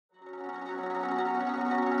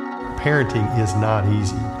parenting is not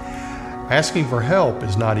easy. Asking for help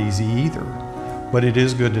is not easy either, but it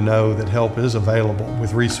is good to know that help is available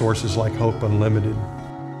with resources like Hope Unlimited.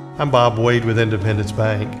 I'm Bob Wade with Independence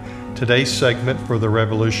Bank. Today's segment for the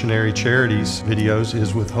Revolutionary Charities videos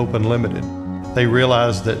is with Hope Unlimited. They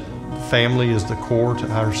realize that family is the core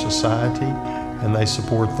to our society, and they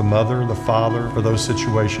support the mother, the father, for those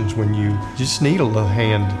situations when you just need a little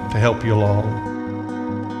hand to help you along.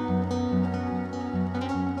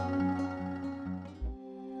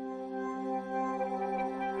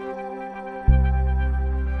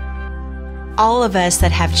 All of us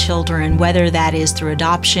that have children, whether that is through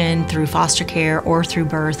adoption, through foster care, or through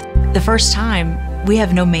birth, the first time, we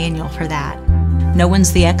have no manual for that. No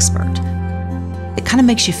one's the expert. It kind of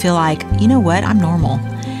makes you feel like, you know what, I'm normal.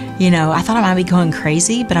 I thought I might be going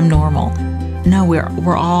crazy, but I'm normal. No,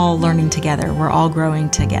 we're all learning together. We're all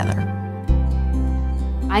growing together.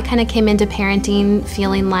 I kind of came into parenting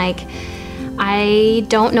feeling like I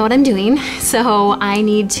don't know what I'm doing, so I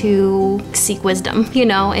need to seek wisdom,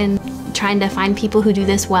 and trying to find people who do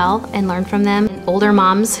this well and learn from them. Older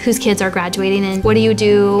moms whose kids are graduating, and what do you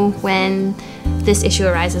do when this issue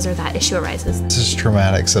arises or that issue arises? This is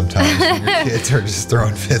traumatic sometimes when your kids are just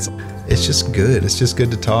throwing fits. It's just good. It's just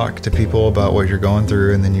good to talk to people about what you're going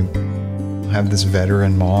through, and then you have this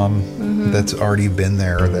veteran mom that's already been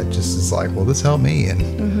there that just is like, well, this helped me,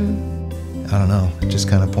 and I don't know, it just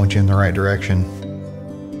kind of points you in the right direction.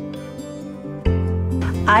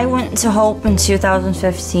 I went to Hope in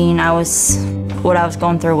 2015. What I was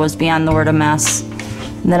going through was beyond the word a mess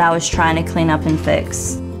that I was trying to clean up and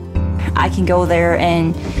fix. I can go there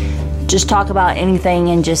and just talk about anything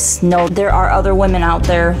and just know there are other women out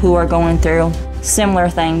there who are going through similar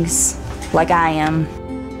things like I am.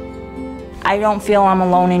 I don't feel I'm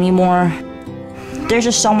alone anymore. There's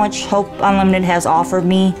just so much Hope Unlimited has offered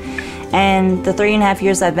me, and the 3.5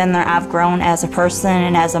 years I've been there, I've grown as a person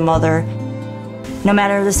and as a mother. No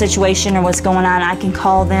matter the situation or what's going on, I can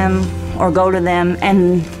call them or go to them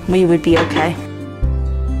and we would be okay.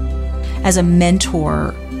 As a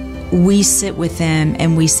mentor, we sit with them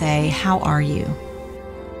and we say, how are you?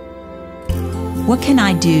 What can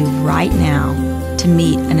I do right now to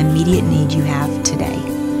meet an immediate need you have today?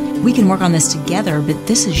 We can work on this together, but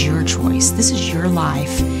this is your choice. This is your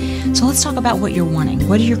life. So let's talk about what you're wanting.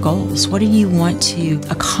 What are your goals? What do you want to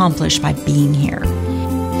accomplish by being here?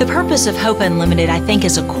 The purpose of Hope Unlimited, I think,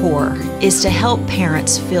 as a core, is to help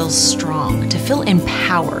parents feel strong, to feel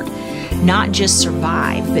empowered, not just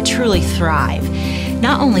survive, but truly thrive.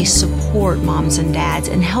 Not only support moms and dads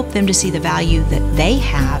and help them to see the value that they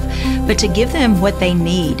have, but to give them what they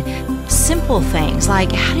need. Simple things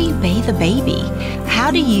like, how do you bathe a baby? How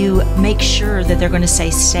do you make sure that they're going to stay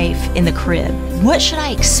safe in the crib? What should I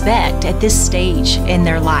expect at this stage in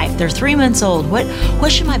their life? They're 3 months old.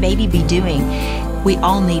 What should my baby be doing? We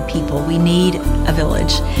all need people. We need a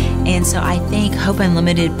village. And so I think Hope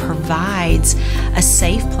Unlimited provides a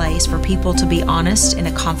safe place for people to be honest in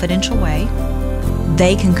a confidential way.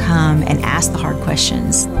 They can come and ask the hard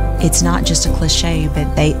questions. It's not just a cliche,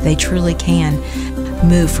 but they truly can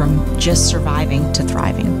move from just surviving to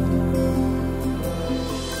thriving.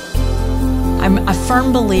 I'm a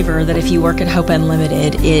firm believer that if you work at Hope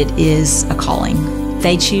Unlimited, it is a calling.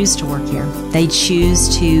 They choose to work here. They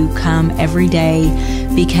choose to come every day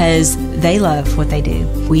because they love what they do.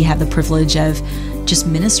 We have the privilege of just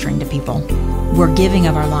ministering to people. We're giving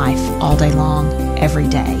of our life all day long, every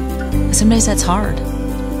day. Some days that's hard,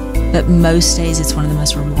 but most days it's one of the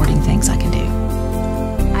most rewarding things I can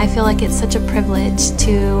do. I feel like it's such a privilege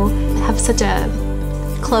to have such a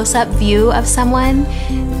close-up view of someone,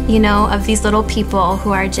 of these little people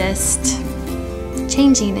who are just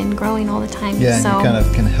changing and growing all the time. Yeah, and you kind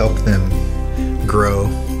of can help them grow,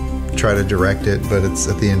 try to direct it, but it's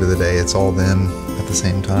at the end of the day, it's all them at the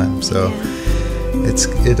same time. So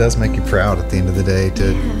it does make you proud at the end of the day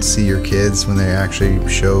to see your kids when they actually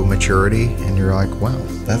show maturity, and you're like, wow,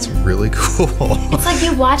 that's really cool. It's like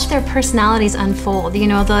you watch their personalities unfold.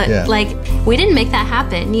 Like we didn't make that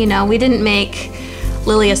happen. We didn't make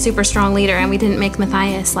Lily a super strong leader, and we didn't make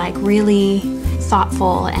Matthias like really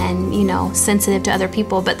thoughtful and sensitive to other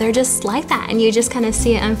people, but they're just like that, and you just kind of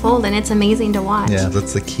see it unfold, and it's amazing to watch. Yeah,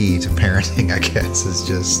 that's the key to parenting, I guess, is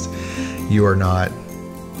just you are not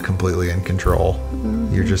completely in control.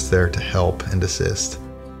 You're just there to help and assist.